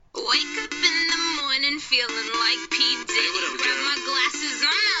feeling like P. Diddy. Grab my glasses,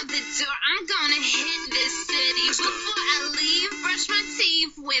 I'm out the door. I'm gonna hit this city. Before I leave, brush my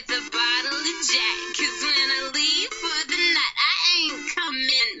teeth with a bottle of Jack. 'Cause when I leave for the night, I ain't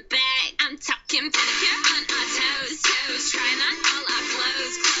coming back. I'm talking pedicure on our toes, toes. Trying on all our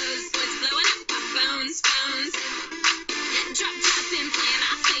clothes, clothes. Boys blowing up our phones, phones. Drop top and playing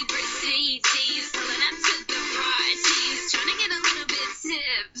our favorite CDs. Pulling up to the parties. Trying to get a little bit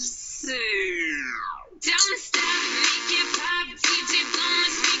tipsy. Don't stop, make it pop. DJ, blow my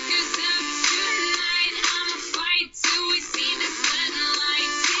speakers up tonight. I'ma fight till we see the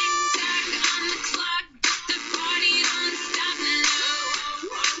sunlight. Tick tock on the clock, but the party don't stop, no.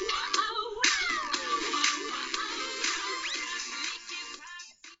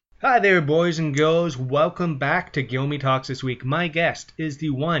 Hi there, boys and girls. Welcome back to Gilmy Talks this week. My guest is the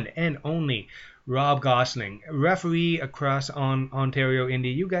one and only Rob Gosling, referee across Ontario Indy.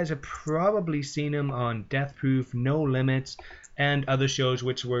 You guys have probably seen him on Death Proof, No Limits, and other shows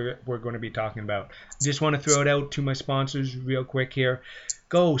which we're going to be talking about. Just want to throw it out to my sponsors real quick here.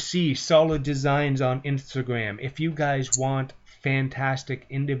 Go see Solid Designs on Instagram. If you guys want fantastic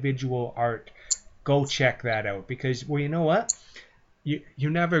individual art, go check that out because, well, you know what?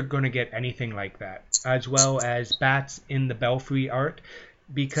 You're never going to get anything like that. As well as Bats in the Belfry art,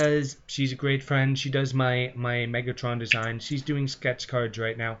 because she's a great friend. She does my Megatron design. She's doing sketch cards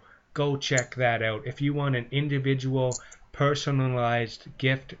right now. Go check that out. If you want an individual, personalized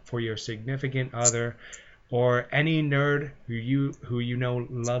gift for your significant other or any nerd who you know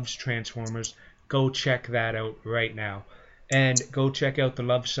loves Transformers, go check that out right now. And go check out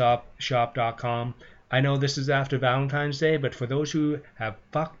theloveshop.com. I know this is after Valentine's Day, but for those who have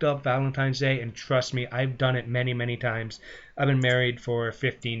fucked up Valentine's Day, and trust me, I've done it many, many times. I've been married for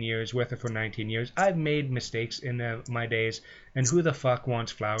 15 years, with her for 19 years. I've made mistakes in my days, and who the fuck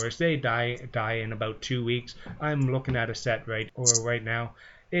wants flowers? They die in about 2 weeks. I'm looking at a set right now.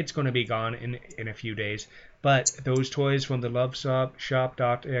 It's going to be gone in a few days. But those toys from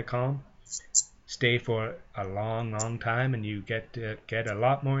theloveshop.com stay for a long, long time, and you get a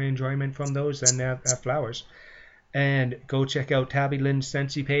lot more enjoyment from those than flowers. And go check out Tabby Lynn's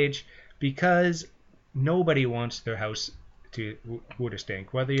Scentsy page, because nobody wants their house to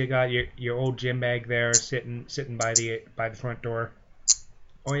stink. Whether you got your old gym bag there sitting by the front door,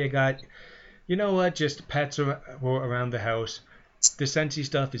 or you got, you know what, just pets around the house. The Scentsy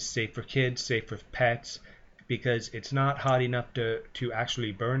stuff is safe for kids, safe for pets, because it's not hot enough to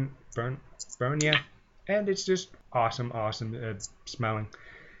actually burn you, and it's just awesome smelling.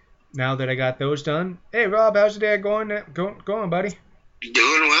 Now that I got those done, hey Rob, how's the day going, buddy?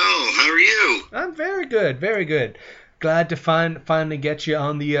 Doing well. How are you? I'm very good. Glad to finally get you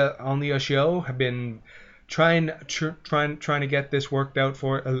on the show. I've been trying to get this worked out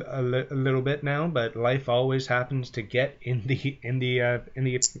for a little bit now, but life always happens to get in the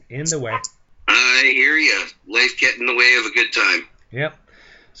way. I hear you. Life get in the way of a good time. Yep.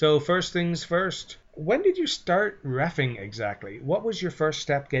 So first things first, when did you start reffing exactly? What was your first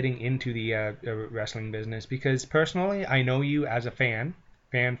step getting into the wrestling business? Because personally, I know you as a fan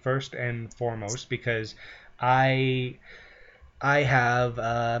first and foremost, because I have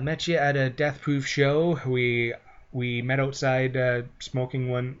met you at a Death Proof show. We met outside smoking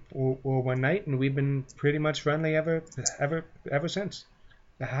one night, and we've been pretty much friendly ever since.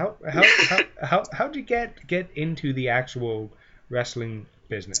 How'd you get into the actual wrestling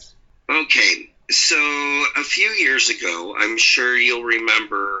business? Okay, so a few years ago, I'm sure you'll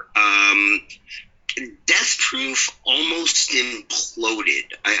remember, Death Proof almost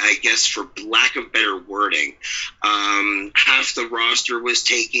imploded, I guess, for lack of better wording. Half the roster was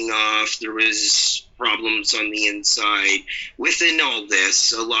taking off. There was problems on the inside. Within all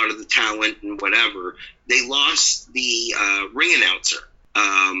this, a lot of the talent and whatever, they lost the ring announcer,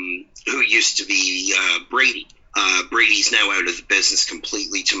 who used to be Brady. Brady's now out of the business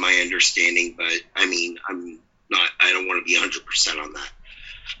completely, to my understanding, but I mean, I don't want to be 100% on that.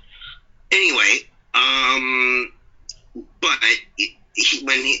 Anyway,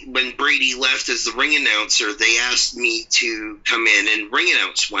 when Brady left as the ring announcer, they asked me to come in and ring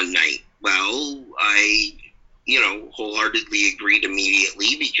announce one night. Well, I, wholeheartedly agreed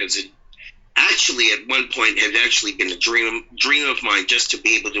immediately, because it actually at one point had actually been a dream of mine just to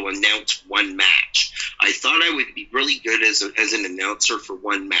be able to announce one match. I thought I would be really good as an announcer for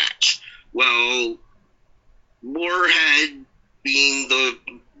one match. Well, Warhead, being the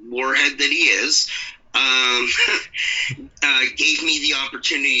Warhead that he is, gave me the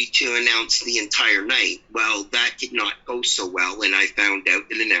opportunity to announce the entire night. Well, that did not go so well, and I found out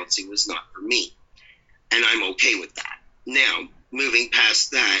that announcing was not for me. And I'm okay with that. Now, moving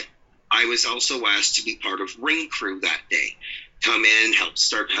past that, I was also asked to be part of ring crew that day. Come in, help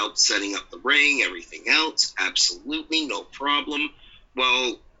setting up the ring, everything else. Absolutely no problem.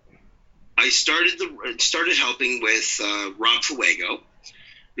 Well, I started helping with Rob Fuego,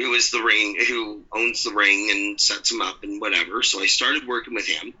 who owns the ring and sets him up and whatever. So I started working with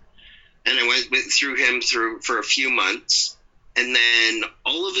him, and I went through him for a few months. And then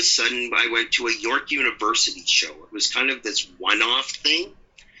all of a sudden, I went to a York University show. It was kind of this one-off thing.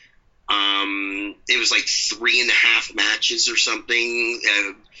 It was like 3.5 matches or something.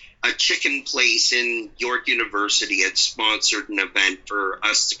 A chicken place in York University had sponsored an event for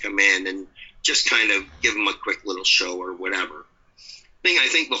us to come in and just kind of give them a quick little show or whatever. I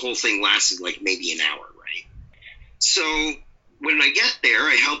think the whole thing lasted like maybe an hour, right? So when I get there,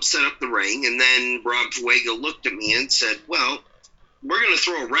 I help set up the ring, and then Rob Fuego looked at me and said, well, we're going to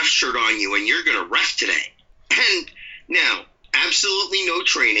throw a ref shirt on you, and you're going to ref today. And now, absolutely no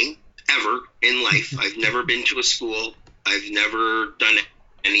training ever in life. I've never been to a school. I've never done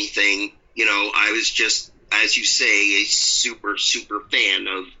anything. You know, I was just, as you say, a super, super fan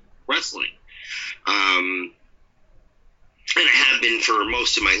of wrestling. And I have been for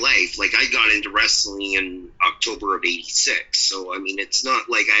most of my life. Like, I got into wrestling in October of '86. So, I mean, it's not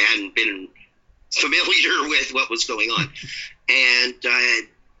like I hadn't been familiar with what was going on. And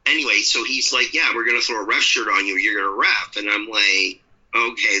anyway, so he's like, yeah, we're going to throw a ref shirt on you. You're going to ref. And I'm like,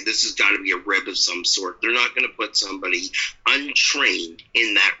 okay, this has got to be a rib of some sort. They're not going to put somebody untrained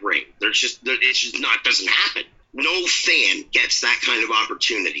in that ring. It's just not, doesn't happen. No fan gets that kind of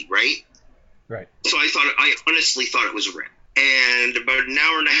opportunity, right? Right. So I honestly thought it was a rib. And about an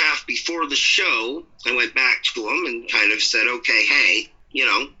hour and a half before the show, I went back to him and kind of said, okay, hey, you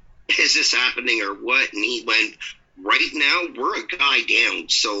know, is this happening or what? And he went, right now, we're a guy down,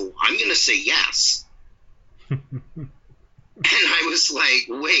 so I'm going to say yes. And I was like,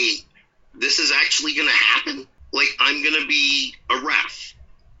 wait, this is actually going to happen? Like, I'm going to be a ref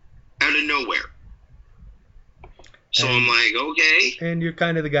out of nowhere. So I'm like, okay. And you're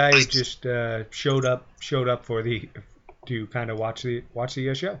kind of the guy who just showed up to kind of watch the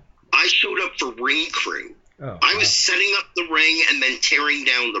show. I showed up for ring crew. Oh, I was setting up the ring and then tearing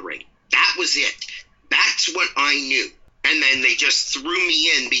down the ring. That was it. That's what I knew. And then they just threw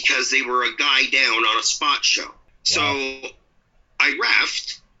me in because they were a guy down on a spot show. Wow. So I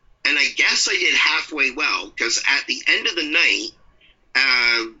reffed, and I guess I did halfway well, because at the end of the night,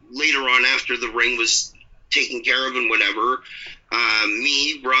 later on after the ring was taken care of and whatever,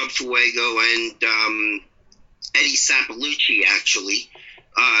 me, Rob Fuego, and Eddie Sapalucci actually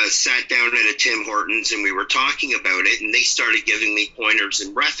sat down at a Tim Hortons, and we were talking about it, and they started giving me pointers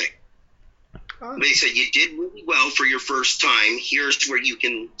in reffing. Oh. They said, you did really well for your first time. Here's where you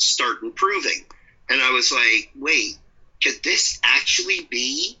can start improving. And I was like, wait, could this actually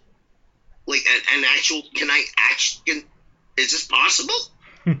be like an actual, is this possible?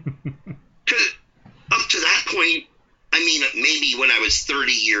 Because up to that point, I mean, maybe when I was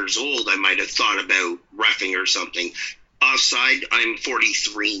 30 years old, I might have thought about reffing or something. Offside, I'm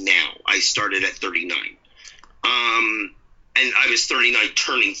 43 now. I started at 39. And I was 39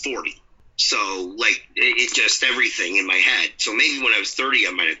 turning 40. So, like, it just everything in my head. So maybe when I was 30,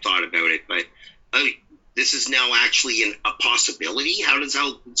 I might have thought about it. But this is now actually a possibility? How the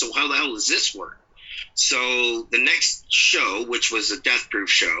hell does this work? So the next show, which was a Death Proof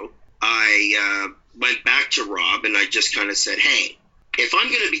show, I went back to Rob and I just kind of said, hey, if I'm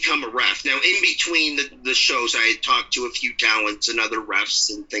going to become a ref, now in between the shows, I had talked to a few talents and other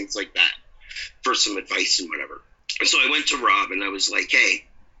refs and things like that for some advice and whatever. So I went to Rob and I was like, hey,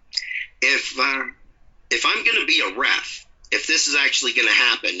 if I'm going to be a ref, if this is actually going to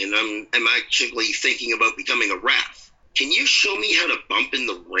happen and I'm actually thinking about becoming a ref, can you show me how to bump in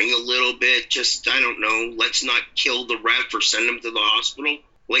the ring a little bit? Just, I don't know, let's not kill the ref or send him to the hospital.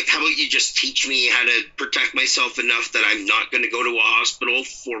 Like, how about you just teach me how to protect myself enough that I'm not going to go to a hospital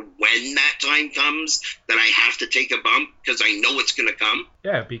for when that time comes, that I have to take a bump because I know it's going to come?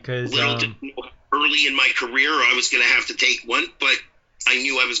 Yeah, because early in my career, I was going to have to take one, but I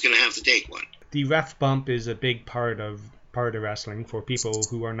knew I was going to have to take one. The ref bump is a big part of wrestling for people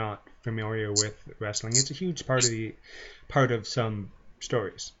who are not familiar with wrestling. It's a huge part of some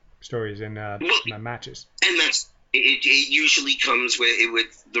stories in matches. And that's it. Usually comes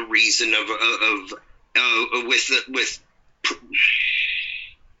with the reason with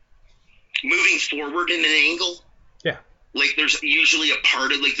moving forward in an angle. Yeah. Like there's usually a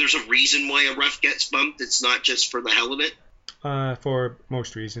part of there's a reason why a ref gets bumped. It's not just for the hell of it. For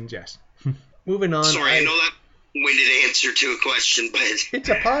most reasons, yes. Moving on. Sorry, I know that long-winded answer to a question, but It's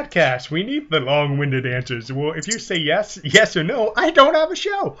a podcast. We need the long-winded answers. Well, if you say yes or no, I don't have a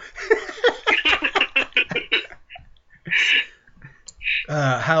show.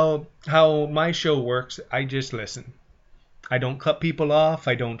 How my show works, I just listen. I don't cut people off.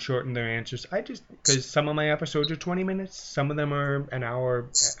 I don't shorten their answers. Because some of my episodes are 20 minutes. Some of them are an hour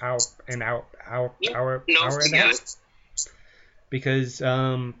and a half. Because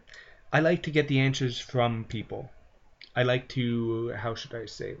I like to get the answers from people. I like to, how should I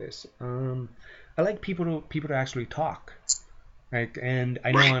say this? I like people to actually talk. Like, and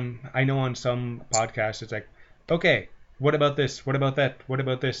I know on some podcasts it's like, okay, what about this? What about that? What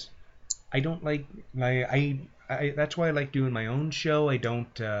about this? I don't like I that's why I like doing my own show. I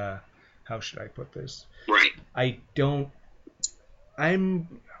don't how should I put this? Right. I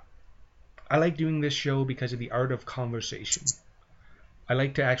like doing this show because of the art of conversation. I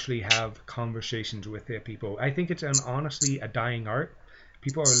like to actually have conversations with the people. I think it's honestly a dying art.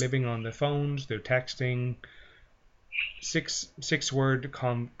 People are living on their phones, they're texting. Six-word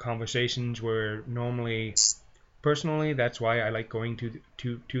conversations where normally, personally, that's why I like going to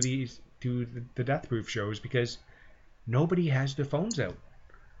the Death Proof shows, because nobody has their phones out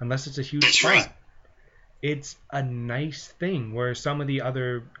unless it's a huge spot. Right. It's a nice thing where some of the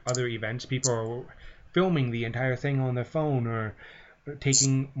other events, people are filming the entire thing on their phone or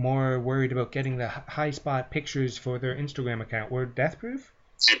more worried about getting the high spot pictures for their Instagram account. Where Death Proof,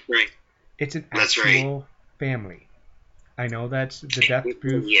 that's right. It's an actual family. I know that's the Death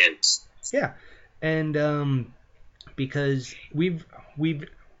Proof. Yes. Yeah, and because we've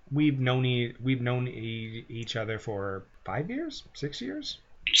known each other for 5 years, 6 years,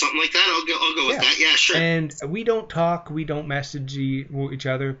 something like that. I'll go with that. Yeah, sure. And we don't talk, we don't message each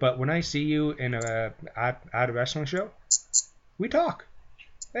other, but when I see you at a wrestling show, we talk.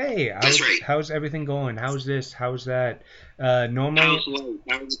 Hey, how's everything going? How's this? How's that? Normally,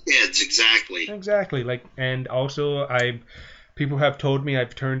 how's the kids? Exactly. Like, and also, people have told me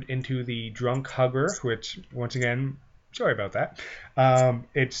I've turned into the drunk hugger, which once again, sorry about that.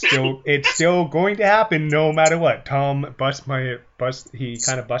 It's still going to happen no matter what. Tom he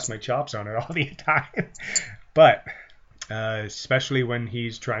kind of busts my chops on it all the time, but especially when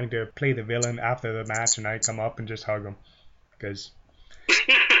he's trying to play the villain after the match, and I come up and just hug him because.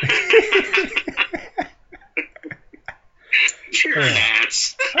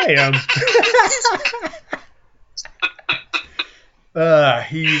 I am.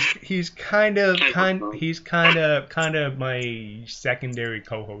 He's kind of my secondary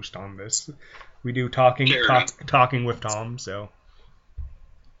co-host on this. We do talking with Tom, so.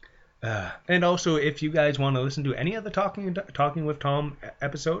 And also, if you guys want to listen to any of the talking with Tom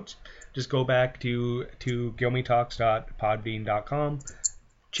episodes, just go back to gilmetalks.podbean.com.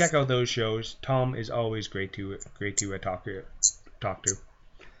 Check out those shows. Tom is always great to talk to.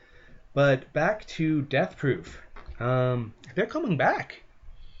 But back to Death Proof. They're coming back.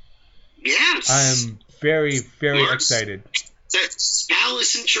 Yes. I'm very, very excited. That's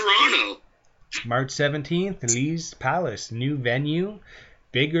Palace in Toronto. March 17th, Lee's Palace. New venue.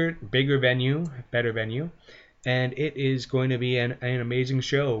 Bigger venue. Better venue. And it is going to be an amazing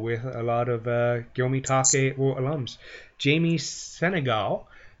show with a lot of Gilmy Talk alums. Jamie Senegal,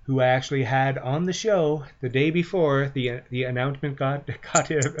 who I actually had on the show the day before the announcement got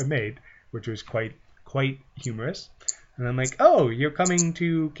made, which was quite humorous. And I'm like, oh, you're coming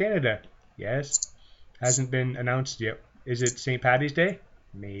to Canada? Yes. Hasn't been announced yet. Is it St. Paddy's Day?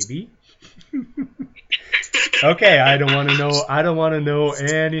 Maybe. Okay, I don't want to know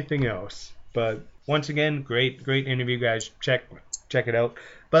anything else. But once again, great interview, guys. Check it out.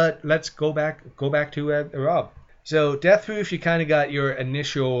 But let's go back to Rob. So Death Proof, you kind of got your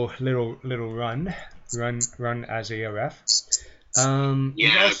initial little run as a ref.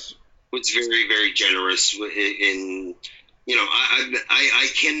 Was very, very generous in, I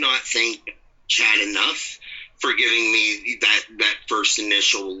cannot thank Chad enough for giving me that first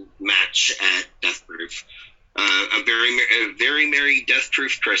initial match at Death Proof. A very merry Death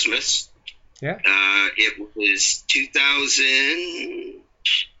Proof Christmas. Yeah. It was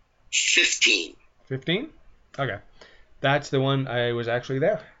 2015. 15? Okay. That's the one I was actually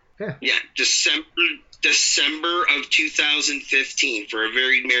there. Yeah. Yeah, December of 2015 for a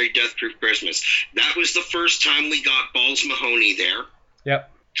very merry Death Proof Christmas. That was the first time we got Balls Mahoney there.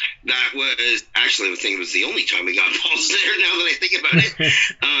 Yep. That was actually, I think it was the only time we got Balls there. Now that I think about it,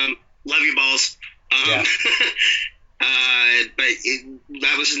 love you, Balls. Yeah. But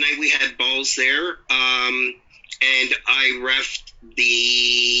that was the night we had Balls there, and I reffed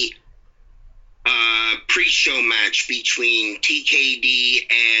the pre-show match between TKD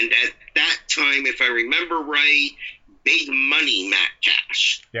and at that time, if I remember right, big money Matt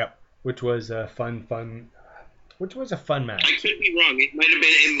Cash. Yep. Which was a fun match. I could be wrong. It might have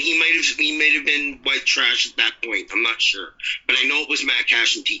been. He might have been white trash at that point. I'm not sure, but I know it was Matt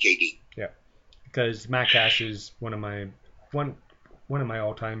Cash and TKD. Yeah, because Matt Cash is one of my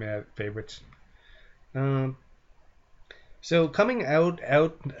all-time favorites. So coming out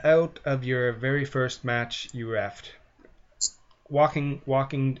of your very first match you refed,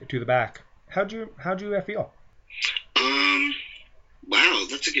 walking to the back, how'd you feel? Wow,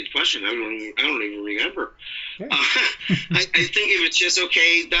 that's a good question. I don't even remember. Yeah. I think it was just,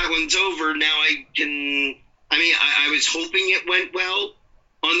 okay, that one's over. Now I can. I mean, I was hoping it went well.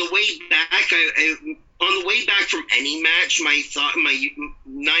 On the way back, from any match, my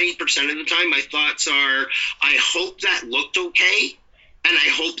 90% of the time, my thoughts are, I hope that looked okay, and I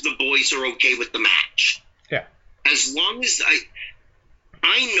hope the boys are okay with the match. Yeah. As long as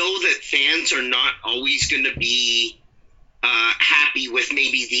I know that fans are not always going to be happy with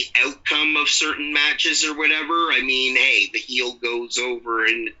maybe the outcome of certain matches or whatever. I mean, hey, the heel goes over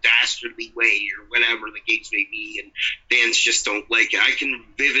in a dastardly way or whatever the case may be, and fans just don't like it. I can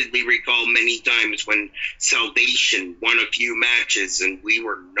vividly recall many times when Salvation won a few matches and we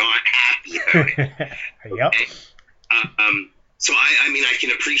were not happy about it. Yep. Okay? So I mean, I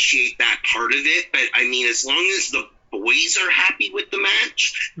can appreciate that part of it, but I mean, as long as the boys are happy with the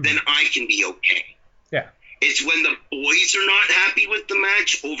match, then I can be okay. Yeah. It's when the boys are not happy with the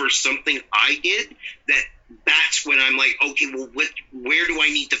match over something I did that's when I'm like, okay, well, where do I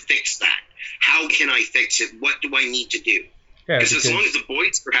need to fix that? How can I fix it? What do I need to do? Yeah, because as long as the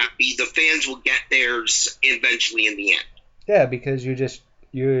boys are happy, the fans will get theirs eventually in the end. Yeah, because you're just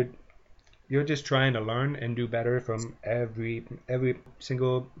trying to learn and do better from every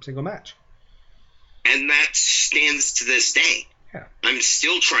single match. And that stands to this day. Yeah. I'm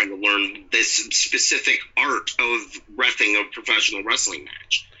still trying to learn this specific art of reffing a professional wrestling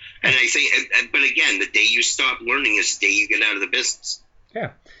match. And I say, but again, the day you stop learning is the day you get out of the business.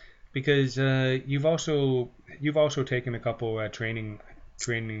 Yeah, because you've also taken a couple training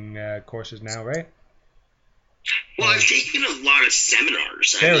courses now, right? Well, I've taken a lot of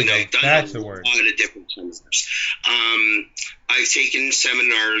seminars. There we go. I've done That's a the word. lot of different seminars. I've taken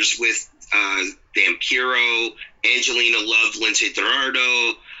seminars with Vampiro, Angelina Love, Lindsay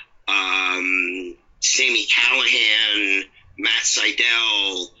Dorado, Sami Callihan, Matt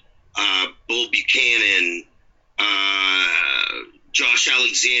Sydal, Bull Buchanan, Josh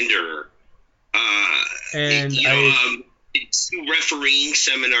Alexander, and two refereeing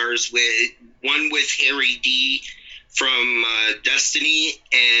seminars, one with Harry D from Destiny,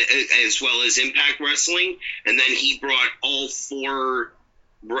 as well as Impact Wrestling, and then he brought all four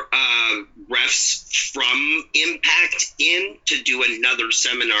refs from Impact in to do another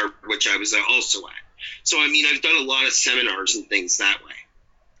seminar, which I was also at. So I mean, I've done a lot of seminars and things that way.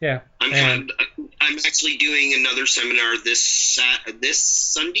 Yeah. I'm actually doing another seminar this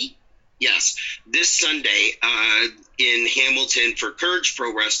Sunday. Yes, this Sunday in Hamilton for Courage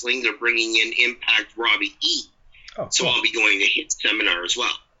Pro Wrestling. They're bringing in Impact Robbie E. Oh, so cool. I'll be going to his seminar as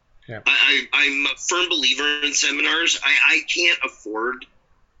well. Yeah. I'm a firm believer in seminars. I can't afford.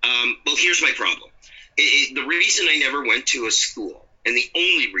 Well, here's my problem. The reason I never went to a school, and the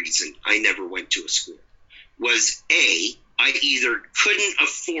only reason I never went to a school, was I either couldn't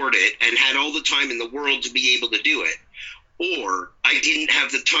afford it and had all the time in the world to be able to do it, or I didn't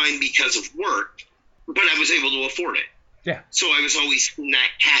have the time because of work, but I was able to afford it. Yeah. So I was always in that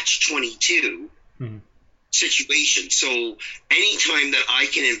catch-22 situation. So anytime that I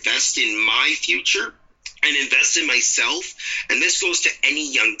can invest in my future and invest in myself, and this goes to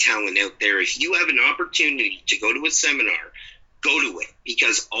any young talent out there, if you have an opportunity to go to a seminar, go to it,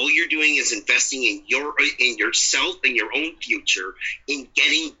 because all you're doing is investing in yourself and your own future in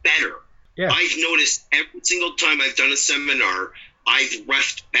getting better. Yeah. I've noticed every single time I've done a seminar, I've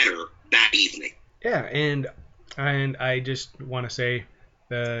refed better that evening. Yeah, and I just want to say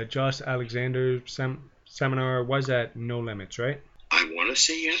the Josh Alexander seminar was at No Limits, right? I want to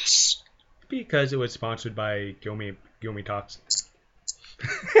say yes. Because it was sponsored by Gilmy Talks.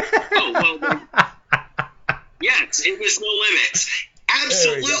 Oh, well, then, yes, it was No Limits.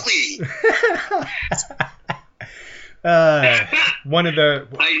 Absolutely. One of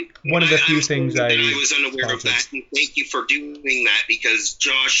the few things I was unaware of that, and thank you for doing that, because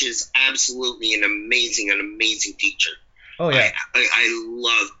Josh is absolutely an amazing teacher. Oh yeah, I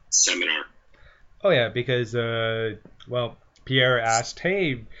love seminar. Oh yeah, because Pierre asked,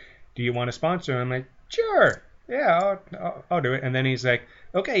 "Hey, do you want to sponsor?" I'm like, "Sure, yeah, I'll do it." And then he's like,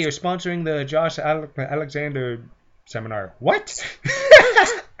 "Okay, you're sponsoring the Josh Alexander seminar." What?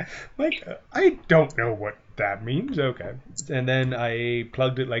 Like, I don't know what that means. Okay. And then I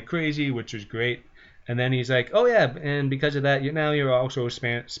plugged it like crazy, which was great. And then he's like, oh yeah, and because of that, you're also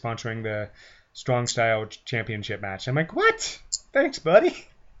sponsoring the Strong Style Championship match. I'm like, what? Thanks, buddy.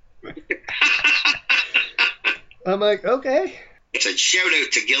 I'm like, okay. It's a shout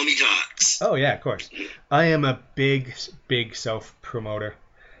out to Gilmy Talks. Oh yeah, of course. I am a big self-promoter.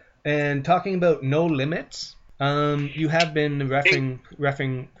 And talking about No Limits, you have been reffing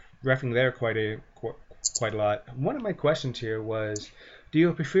there quite a lot. One of my questions here was, do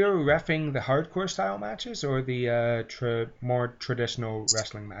you prefer reffing the hardcore style matches or the more traditional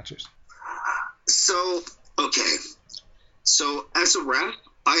wrestling matches? So, okay. So as a ref,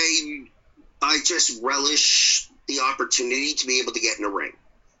 I just relish the opportunity to be able to get in a ring.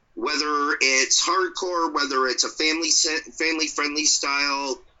 Whether it's hardcore, whether it's a family-friendly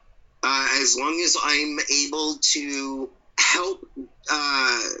style, as long as I'm able to help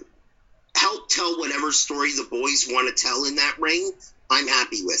tell whatever story the boys want to tell in that ring, I'm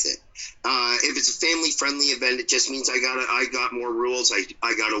happy with it. If it's a family-friendly event, it just means I got more rules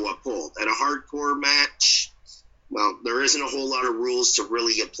I got to uphold. At a hardcore match, well, there isn't a whole lot of rules to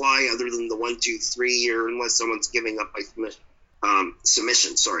really apply other than the 1, 2, 3, or unless someone's giving up by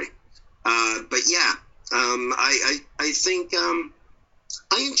submission. Sorry, but yeah, I think I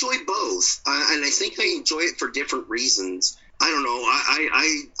enjoy both, and I think I enjoy it for different reasons. I don't know.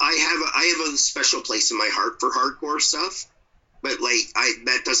 I have a special place in my heart for hardcore stuff, but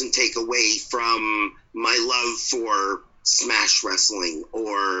that doesn't take away from my love for Smash Wrestling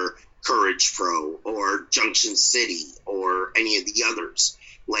or Courage Pro or Junction City or any of the others.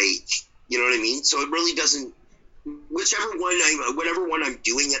 You know what I mean? So it really doesn't. Whatever one I'm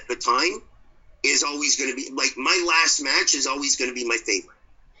doing at the time is always going to be my last match is always going to be my favorite.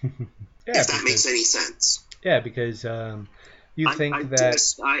 If that makes any sense. Yeah, because you think I'm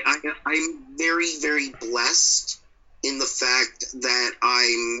very, very blessed in the fact that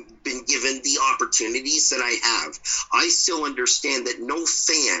I've been given the opportunities that I have. I still understand that no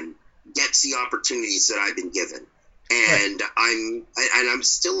fan gets the opportunities that I've been given. And right. I'm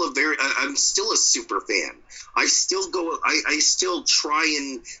still a super fan. I still try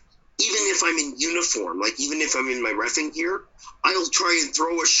and, even if I'm in uniform, even if I'm in my reffing gear, I'll try and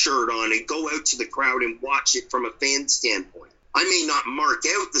throw a shirt on and go out to the crowd and watch it from a fan standpoint. I may not mark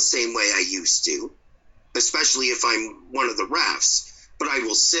out the same way I used to, especially if I'm one of the refs, but I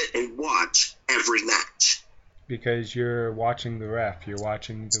will sit and watch every match. Because you're watching the ref, you're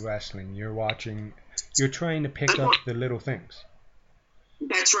watching the wrestling, you're trying to pick up the little things.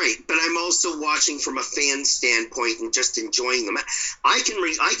 That's right, but I'm also watching from a fan standpoint and just enjoying them. I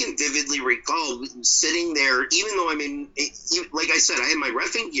can vividly recall sitting there, even though I'm in, like I said, I have my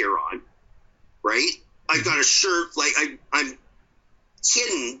reffing gear on, right? I've got a shirt, I'm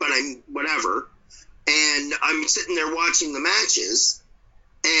hidden, but I'm whatever, and I'm sitting there watching the matches,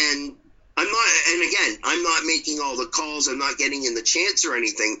 and I'm not making all the calls, I'm not getting in the chants or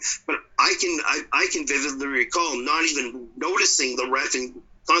anything, but I can vividly recall not even noticing the ref and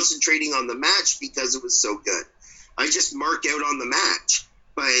concentrating on the match because it was so good. I just mark out on the match,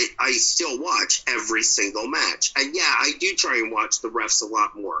 but I still watch every single match. And yeah, I do try and watch the refs a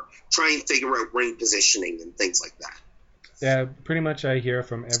lot more, try and figure out ring positioning and things like that. Yeah, pretty much I hear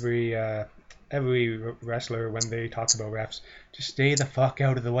from every wrestler when they talk about refs, just stay the fuck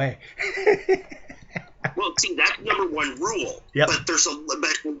out of the way. Well, see, that's number one rule. Yep. But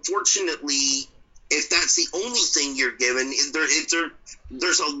unfortunately, if that's the only thing you're given,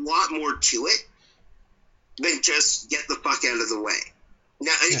 there's a lot more to it than just get the fuck out of the way.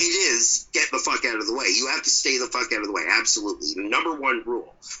 Now, yeah. It is get the fuck out of the way. You have to stay the fuck out of the way, absolutely. The number one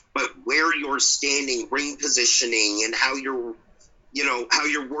rule. But where you're standing, ring positioning, and how you're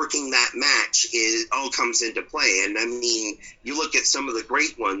working that match all comes into play. And I mean, you look at some of the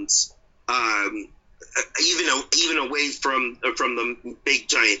great ones, even away from the big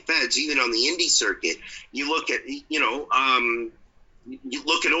giant feds, even on the indie circuit, you look at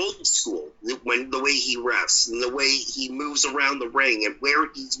old school, when the way he refs and the way he moves around the ring and where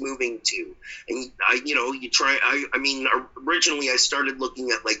he's moving to. And originally I started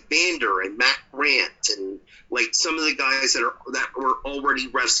looking at Vander and Matt Grant and some of the guys that were already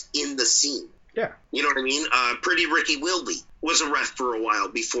refs in the scene. Yeah. You know what I mean? Pretty Ricky Wilby was a ref for a while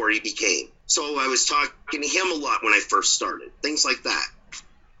before he became. So I was talking to him a lot when I first started. Things like that.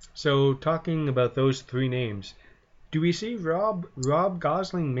 So talking about those three names, do we see Rob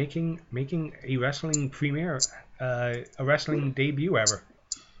Gosling making a wrestling premiere, a wrestling debut ever?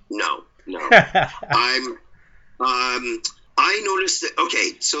 No. I noticed that.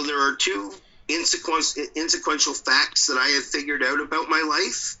 Okay, so there are two insequential facts that I have figured out about my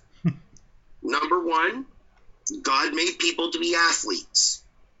life. Number one, God made people to be athletes.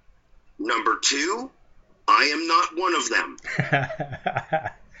 Number two, I am not one of them.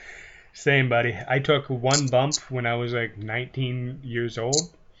 Same, buddy. I took one bump when I was like 19 years old,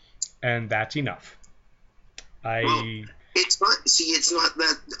 and that's enough. Well, it's not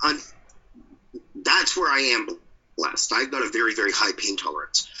that. That's where I am blessed. I've got a very, very high pain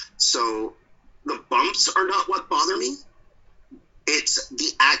tolerance. So the bumps are not what bother me. It's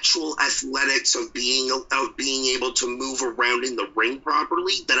the actual athletics of being able to move around in the ring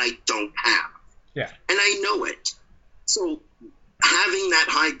properly that I don't have. Yeah. And I know it. So having that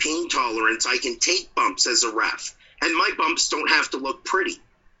high pain tolerance, I can take bumps as a ref. And my bumps don't have to look pretty.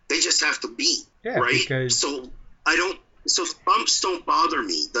 They just have to be. Yeah, right? because... So bumps don't bother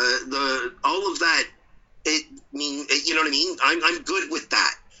me. The all of that, you know what I mean? I'm good with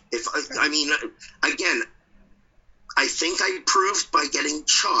that. Again, I think I proved by getting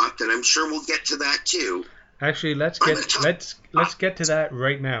chopped, and I'm sure we'll get to that too. Actually, let's get to that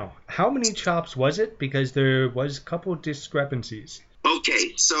right now. How many chops was it? Because there was a couple discrepancies.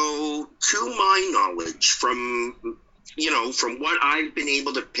 Okay, so to my knowledge, from what I've been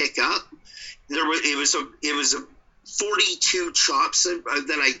able to pick up, it was a 42 chops that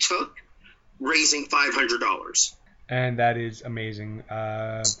I took, raising $500. And that is amazing.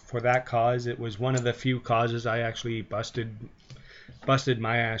 For that cause, it was one of the few causes I actually busted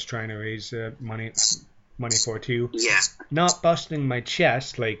my ass trying to raise money for too. Yeah. Not busting my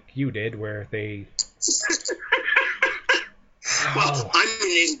chest like you did, where they. Well, I'm an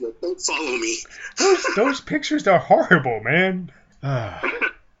idiot. Don't follow me. Those pictures are horrible, man.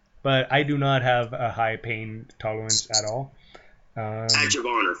 But I do not have a high pain tolerance at all. Badge of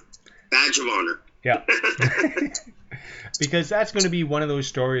honor. Badge of honor. Yeah. Because that's going to be one of those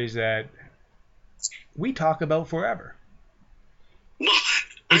stories that we talk about forever. Well,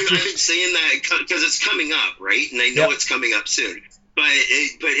 I've been saying that because it's coming up, right? And I know it's coming up soon. But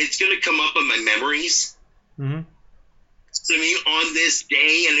it's going to come up in my memories. Mm-hmm. So, I mean, on this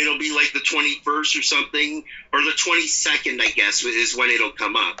day, and it'll be like the 21st or something, or the 22nd, I guess, is when it'll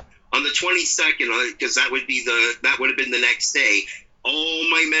come up. On the 22nd, because that would have been the next day. All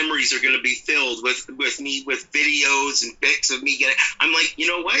my memories are going to be filled with videos and pics of me getting. I'm like, you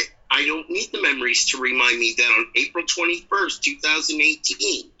know what? I don't need the memories to remind me that on April 21st,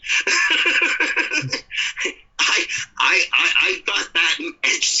 2018, I got that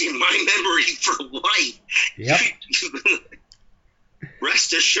etched in my memory for life. Yep.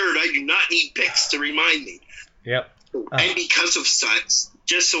 Rest assured, I do not need pics to remind me. Yep. And because of such,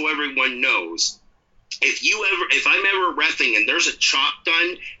 just so everyone knows, if I'm ever reffing and there's a chop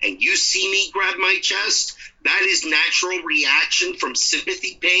done and you see me grab my chest, that is natural reaction from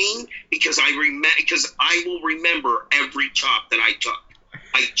sympathy pain because I will remember every chop that I took.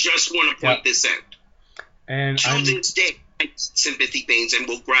 I just want to point this out. And to this day, sympathy pains and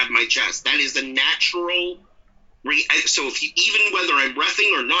will grab my chest. That is the natural so if you, even whether I'm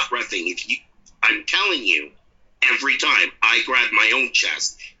reffing or not reffing, I'm telling you, every time I grab my own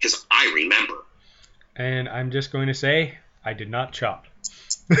chest because I remember. And I'm just going to say, I did not chop.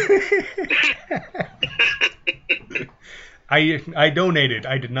 I donated.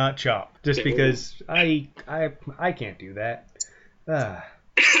 I did not chop. Just because I can't do that.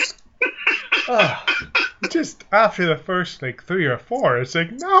 Just after the first 3 or 4, it's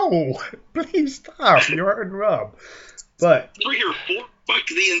like, no, please stop. You're in rub. But 3 or 4. Fuck,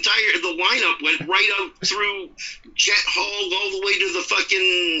 the lineup went right out through Jet Hall all the way to the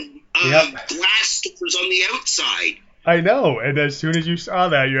fucking glass doors on the outside. I know, and as soon as you saw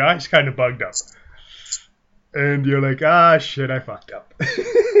that, your eyes kind of bugged up. And you're like, shit, I fucked up. Well,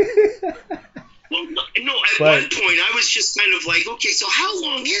 no, at one point, I was just kind of like, okay, so how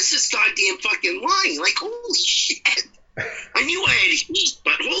long is this goddamn fucking line? Like, holy shit. I knew I had heat,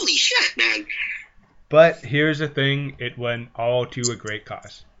 but holy shit, man. But here's the thing, it went all to a great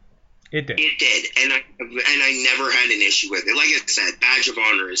cause. It did. It did, and I never had an issue with it. Like I said, badge of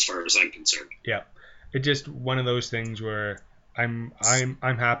honor as far as I'm concerned. Yeah, it's just one of those things where I'm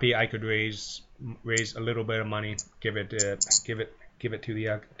happy I could raise a little bit of money, give it to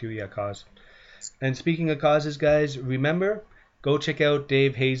the cause. And speaking of causes, guys, remember, go check out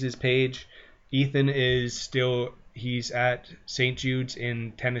Dave Hayes' page. Ethan he's at St. Jude's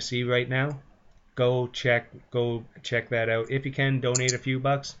in Tennessee right now. Go check that out. If you can donate a few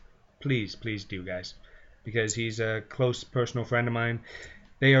bucks, please do, guys, because he's a close personal friend of mine.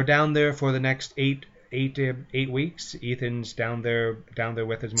 They are down there for the next 8 weeks. Ethan's down there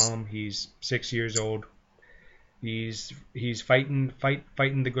with his mom. He's 6 years old. He's fighting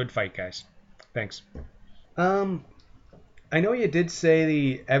the good fight, guys. Thanks. I know you did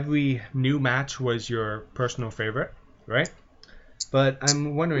say every new match was your personal favorite, right? But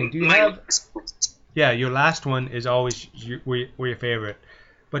I'm wondering, do you have... Yeah, your last one is always were your favorite.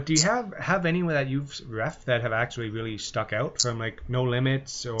 But do you have any that you've ref that have actually really stuck out from like No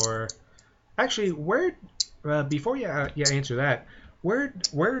Limits or... Actually, where... before you answer that, where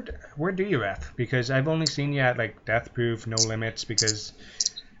do you ref? Because I've only seen you at like Death Proof, No Limits, because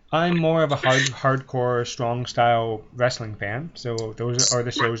I'm more of a hardcore, strong style wrestling fan. So those are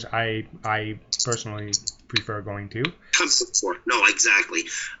the shows I personally prefer going to. No, exactly.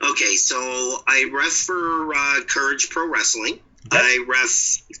 Okay, so I ref for Courage Pro Wrestling. Okay. I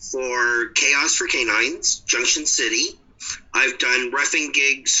ref for Chaos for Canines, Junction City. I've done reffing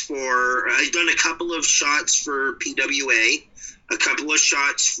gigs I've done a couple of shots for PWA, a couple of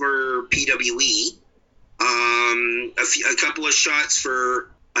shots for PWE, a couple of shots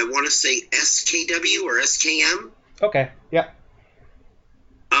for, I want to say, SKW or SKM. Okay, yeah.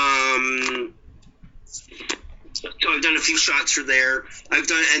 So I've done a few shots for there. I've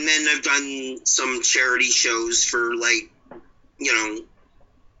done some charity shows for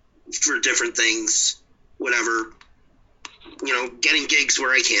for different things, whatever. Getting gigs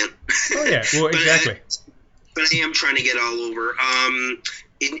where I can. Oh yeah, well exactly. But I am trying to get all over.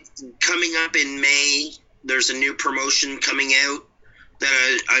 Coming up in May, there's a new promotion coming out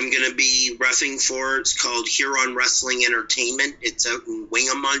that I'm going to be reffing for. It's called Huron Wrestling Entertainment. It's out in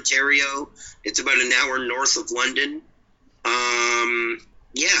Wingham, Ontario. It's about an hour north of London.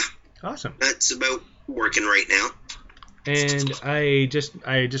 Yeah. Awesome. That's about working right now. And I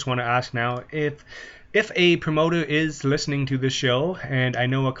just want to ask now, if a promoter is listening to the show, and I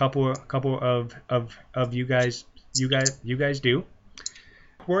know a couple of you guys do,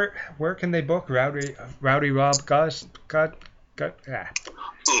 where can they book Rowdy Rob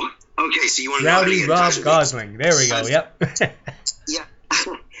Oh, okay. So you want Rowdy Rob Gosling? There we go. Yep. Yeah.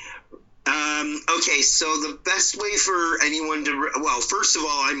 Okay. So the best way for anyone to first of all,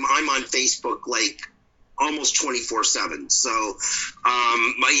 I'm on Facebook like almost 24/7. So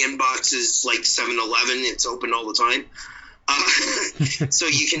my inbox is like 7-Eleven. It's open all the time. So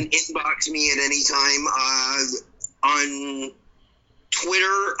you can inbox me at any time. On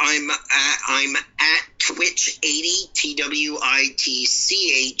Twitter, I'm at Twitch80,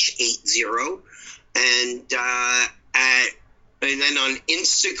 TWITCH80, and then on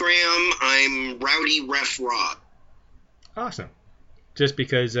Instagram, I'm Rowdy Ref Rob. Awesome. Just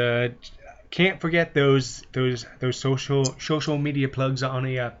because can't forget those social media plugs on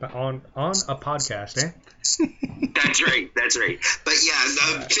a podcast, eh? That's right. But yeah,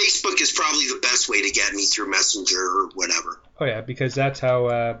 Facebook is probably the best way to get me through Messenger or whatever. Oh yeah, because that's how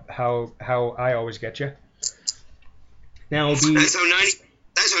I always get you. Now that's how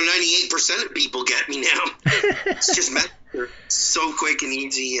 98% of people get me now. It's just Messenger, so quick and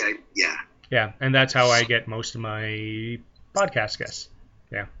easy. Yeah. Yeah, and that's how I get most of my podcast guests.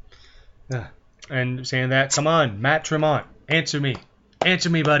 Yeah. And saying that, come on, Matt Tremont, answer me,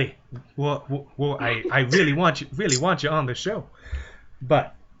 buddy. Well, I really want you on the show,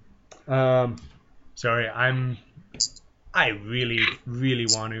 but sorry, I really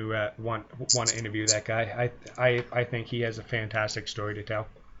want to interview that guy. I think he has a fantastic story to tell.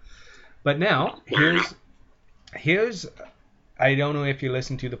 But now here's I don't know if you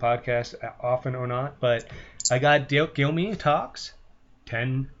listen to the podcast often or not, but I got Gilmy Talks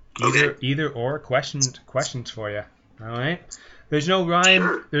 10 either or questions for you. All right. There's no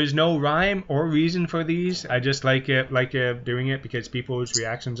rhyme or reason for these. I just like doing it because people's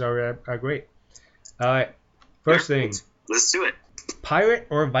reactions are great. All right. First thing. Let's do it. Pirate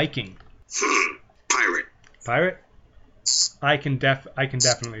or Viking? Pirate. Pirate? I can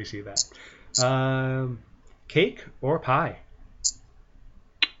definitely see that. Cake or pie?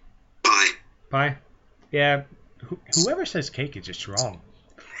 Pie. Pie? Yeah. Whoever says cake is just wrong.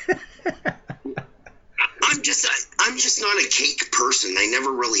 I'm just not a cake person. I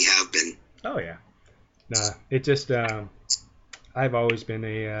never really have been. Oh yeah. Nah, it just I've always been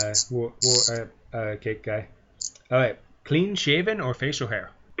a cake guy. All right, clean shaven or facial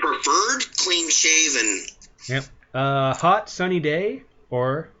hair? Preferred clean shaven. Yep. Hot sunny day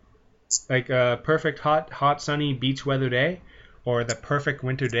or like a perfect hot sunny beach weather day, or the perfect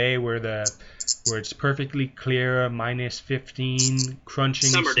winter day where it's perfectly clear, -15, crunching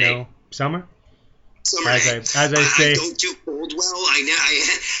summer snow. Day. Summer. As I say, I don't do cold well.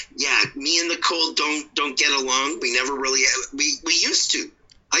 Me and the cold don't get along. We never really. We used to.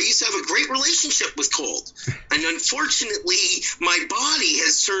 I used to have a great relationship with cold, and unfortunately, my body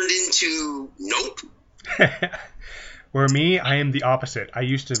has turned into nope. Where me, I am the opposite. I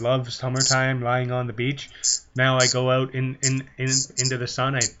used to love summertime, lying on the beach. Now I go out into the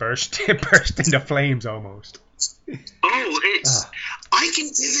sun, I burst into flames almost. I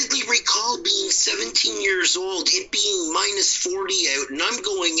can vividly recall being 17 years old, it being minus 40 out, and I'm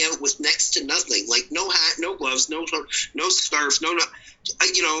going out with next to nothing, like no hat, no gloves, no scarf,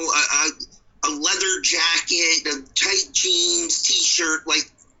 a leather jacket, tight jeans, t-shirt,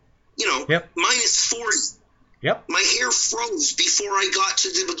 Yep. minus 40. Yep. My hair froze before I got to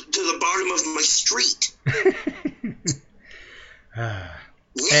the bottom of my street. Now,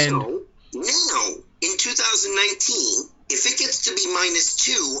 in 2019, if it gets to be minus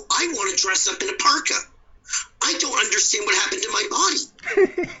 2, I want to dress up in a parka. I don't understand what happened to my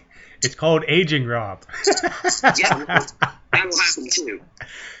body. It's called aging, Rob. Yeah, that will happen too.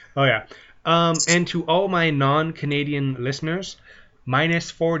 Oh, yeah. And to all my non-Canadian listeners, minus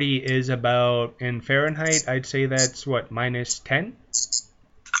 40 is about, in Fahrenheit, I'd say that's what, minus 10?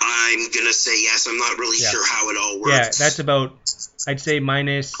 I'm going to say yes. I'm not really sure how it all works. Yeah, that's about, I'd say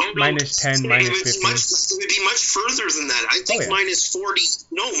minus 10, minus 15. It would be much further than that. I think minus 40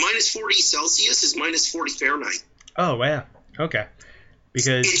 Celsius is minus 40 Fahrenheit. Oh, wow. Okay.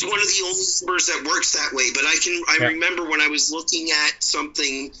 Because it's one of the only numbers that works that way. But I remember when I was looking at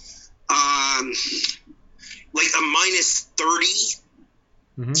something like a minus 30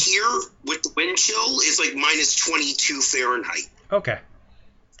 here with the wind chill is like minus 22 Fahrenheit. Okay.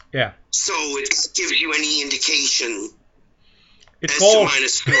 Yeah. So it gives you any indication. It's as cold. To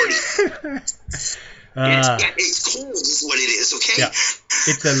minus 40. It's cold is what it is, okay? Yeah.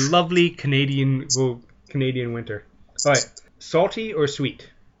 It's a lovely Canadian winter. All right. Salty or sweet?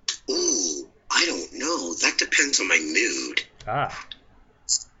 Ooh, I don't know. That depends on my mood. That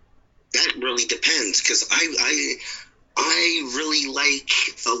really depends, because I really like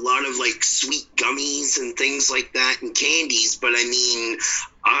a lot of like sweet gummies and things like that and candies, but I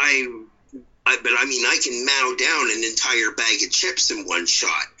can mow down an entire bag of chips in one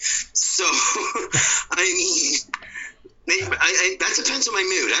shot. So, that depends on my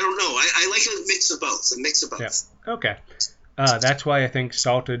mood. I don't know. I like a mix of both. Yeah. Okay. That's why I think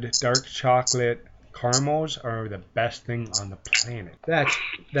salted dark chocolate caramels are the best thing on the planet. That's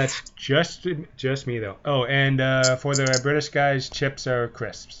just me though. Oh, and for the British guys, chips are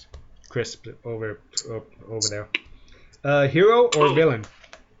crisps. Crisps over there. Hero or villain?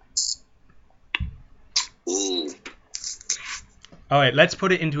 Ooh. All right, let's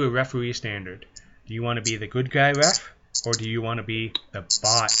put it into a referee standard. Do you want to be the good guy ref, or do you want to be the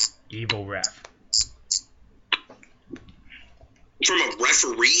bot evil ref? From a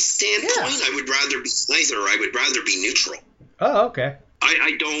referee standpoint, I would rather be neither. I would rather be neutral. Oh, okay.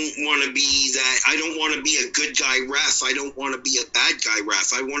 I don't want to be that. I don't want to be a good guy ref. I don't want to be a bad guy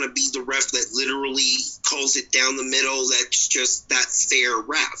ref. I want to be the ref that literally calls it down the middle. That's just that fair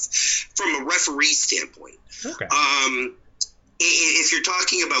ref. From a referee standpoint. Okay. If you're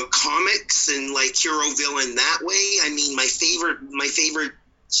talking about comics and like hero villain that way, I mean, my favorite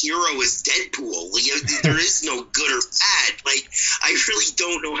hero is Deadpool. There is no good or bad. Like, I really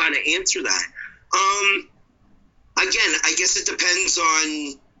don't know how to answer that. Again, I guess it depends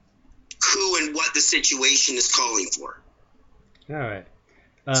on who and what the situation is calling for. All right.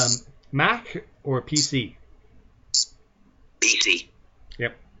 Mac or PC? PC.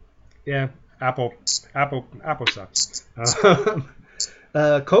 Yep. Yeah. Apple sucks.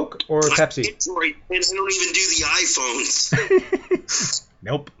 Coke or Pepsi? Android, and I don't even do the iPhones.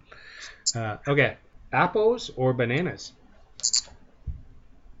 Nope. Okay. Apples or bananas?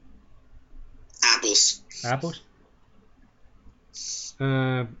 Apples. Apples?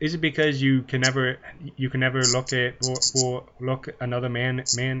 Is it because you can never look another man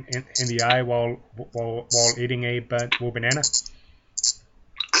in the eye while eating a banana?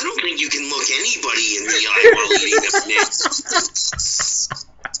 I don't think you can look anybody in the eye while eating a banana.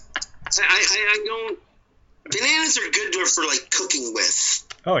 I don't. Bananas are good for like cooking with.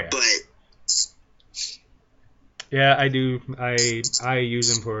 Oh yeah. But yeah, I do. I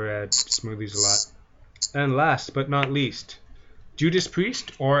use them for smoothies a lot. And last but not least, Judas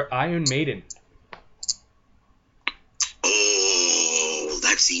Priest or Iron Maiden? Oh,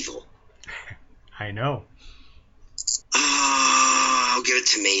 that's evil. I know. I'll give it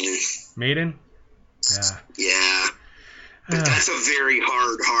to Maiden. Maiden? Yeah. Yeah. But that's a very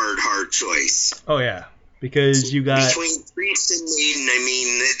hard choice. Oh yeah, because you got between Priest and Maiden. I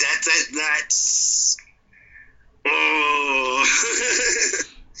mean, that's. Oh.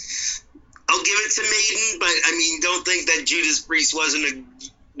 I'll give it to Maiden, but I mean, don't think that Judas Priest wasn't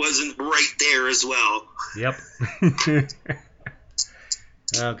right there as well. Yep.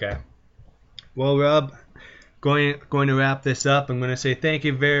 Okay. Well, Rob, going to wrap this up. I'm going to say thank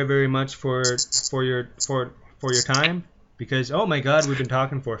you very, very much for your time, because oh my God, we've been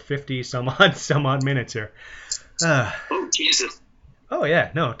talking for 50 some odd minutes here. Oh Jesus. Oh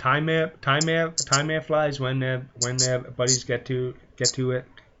yeah, no, time may flies when buddies get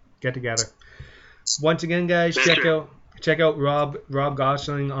together. Once again, guys, check out Rob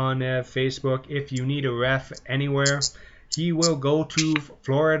Gosling on Facebook. If you need a ref anywhere, he will go to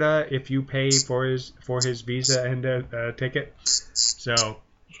Florida if you pay for his visa and ticket. So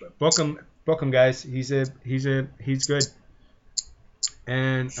book him, guys. He's good.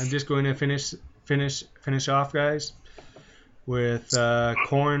 And I'm just going to finish off, guys, with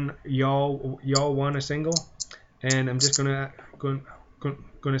Korn. Y'all won a single, and I'm just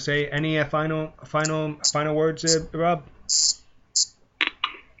gonna say any final words, Rob.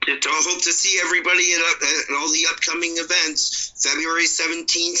 I hope to see everybody at all the upcoming events. February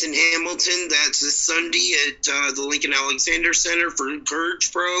 17th in Hamilton, that's this Sunday at the Lincoln Alexander Center for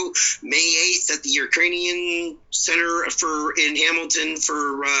Courage Pro. May 8th at the Ukrainian Center in Hamilton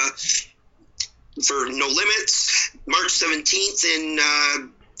for No Limits. March 17th in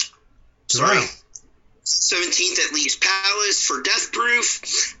 17th at Lee's Palace for Death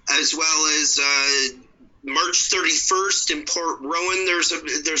Proof, as well as March 31st in Port Rowan. There's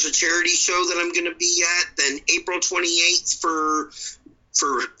a charity show that I'm going to be at. Then April 28th for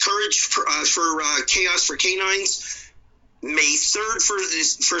Courage for Chaos for Canines. May 3rd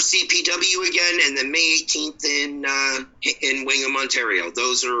for CPW again, and then May 18th in Wingham, Ontario.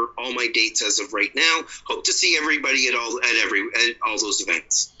 Those are all my dates as of right now. Hope to see everybody at all those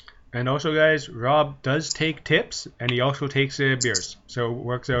events. And also, guys, Rob does take tips, and he also takes beers, so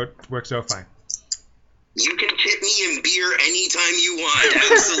works out fine. You can tip me in beer anytime you want.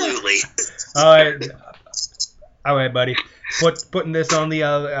 Absolutely. All right, buddy. Putting this on the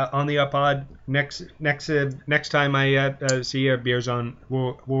pod next time I see your beers on.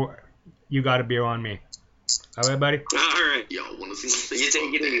 You got a beer on me. All right, buddy. All right. Y'all want to see? You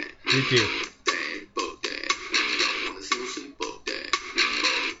take it easy. You too.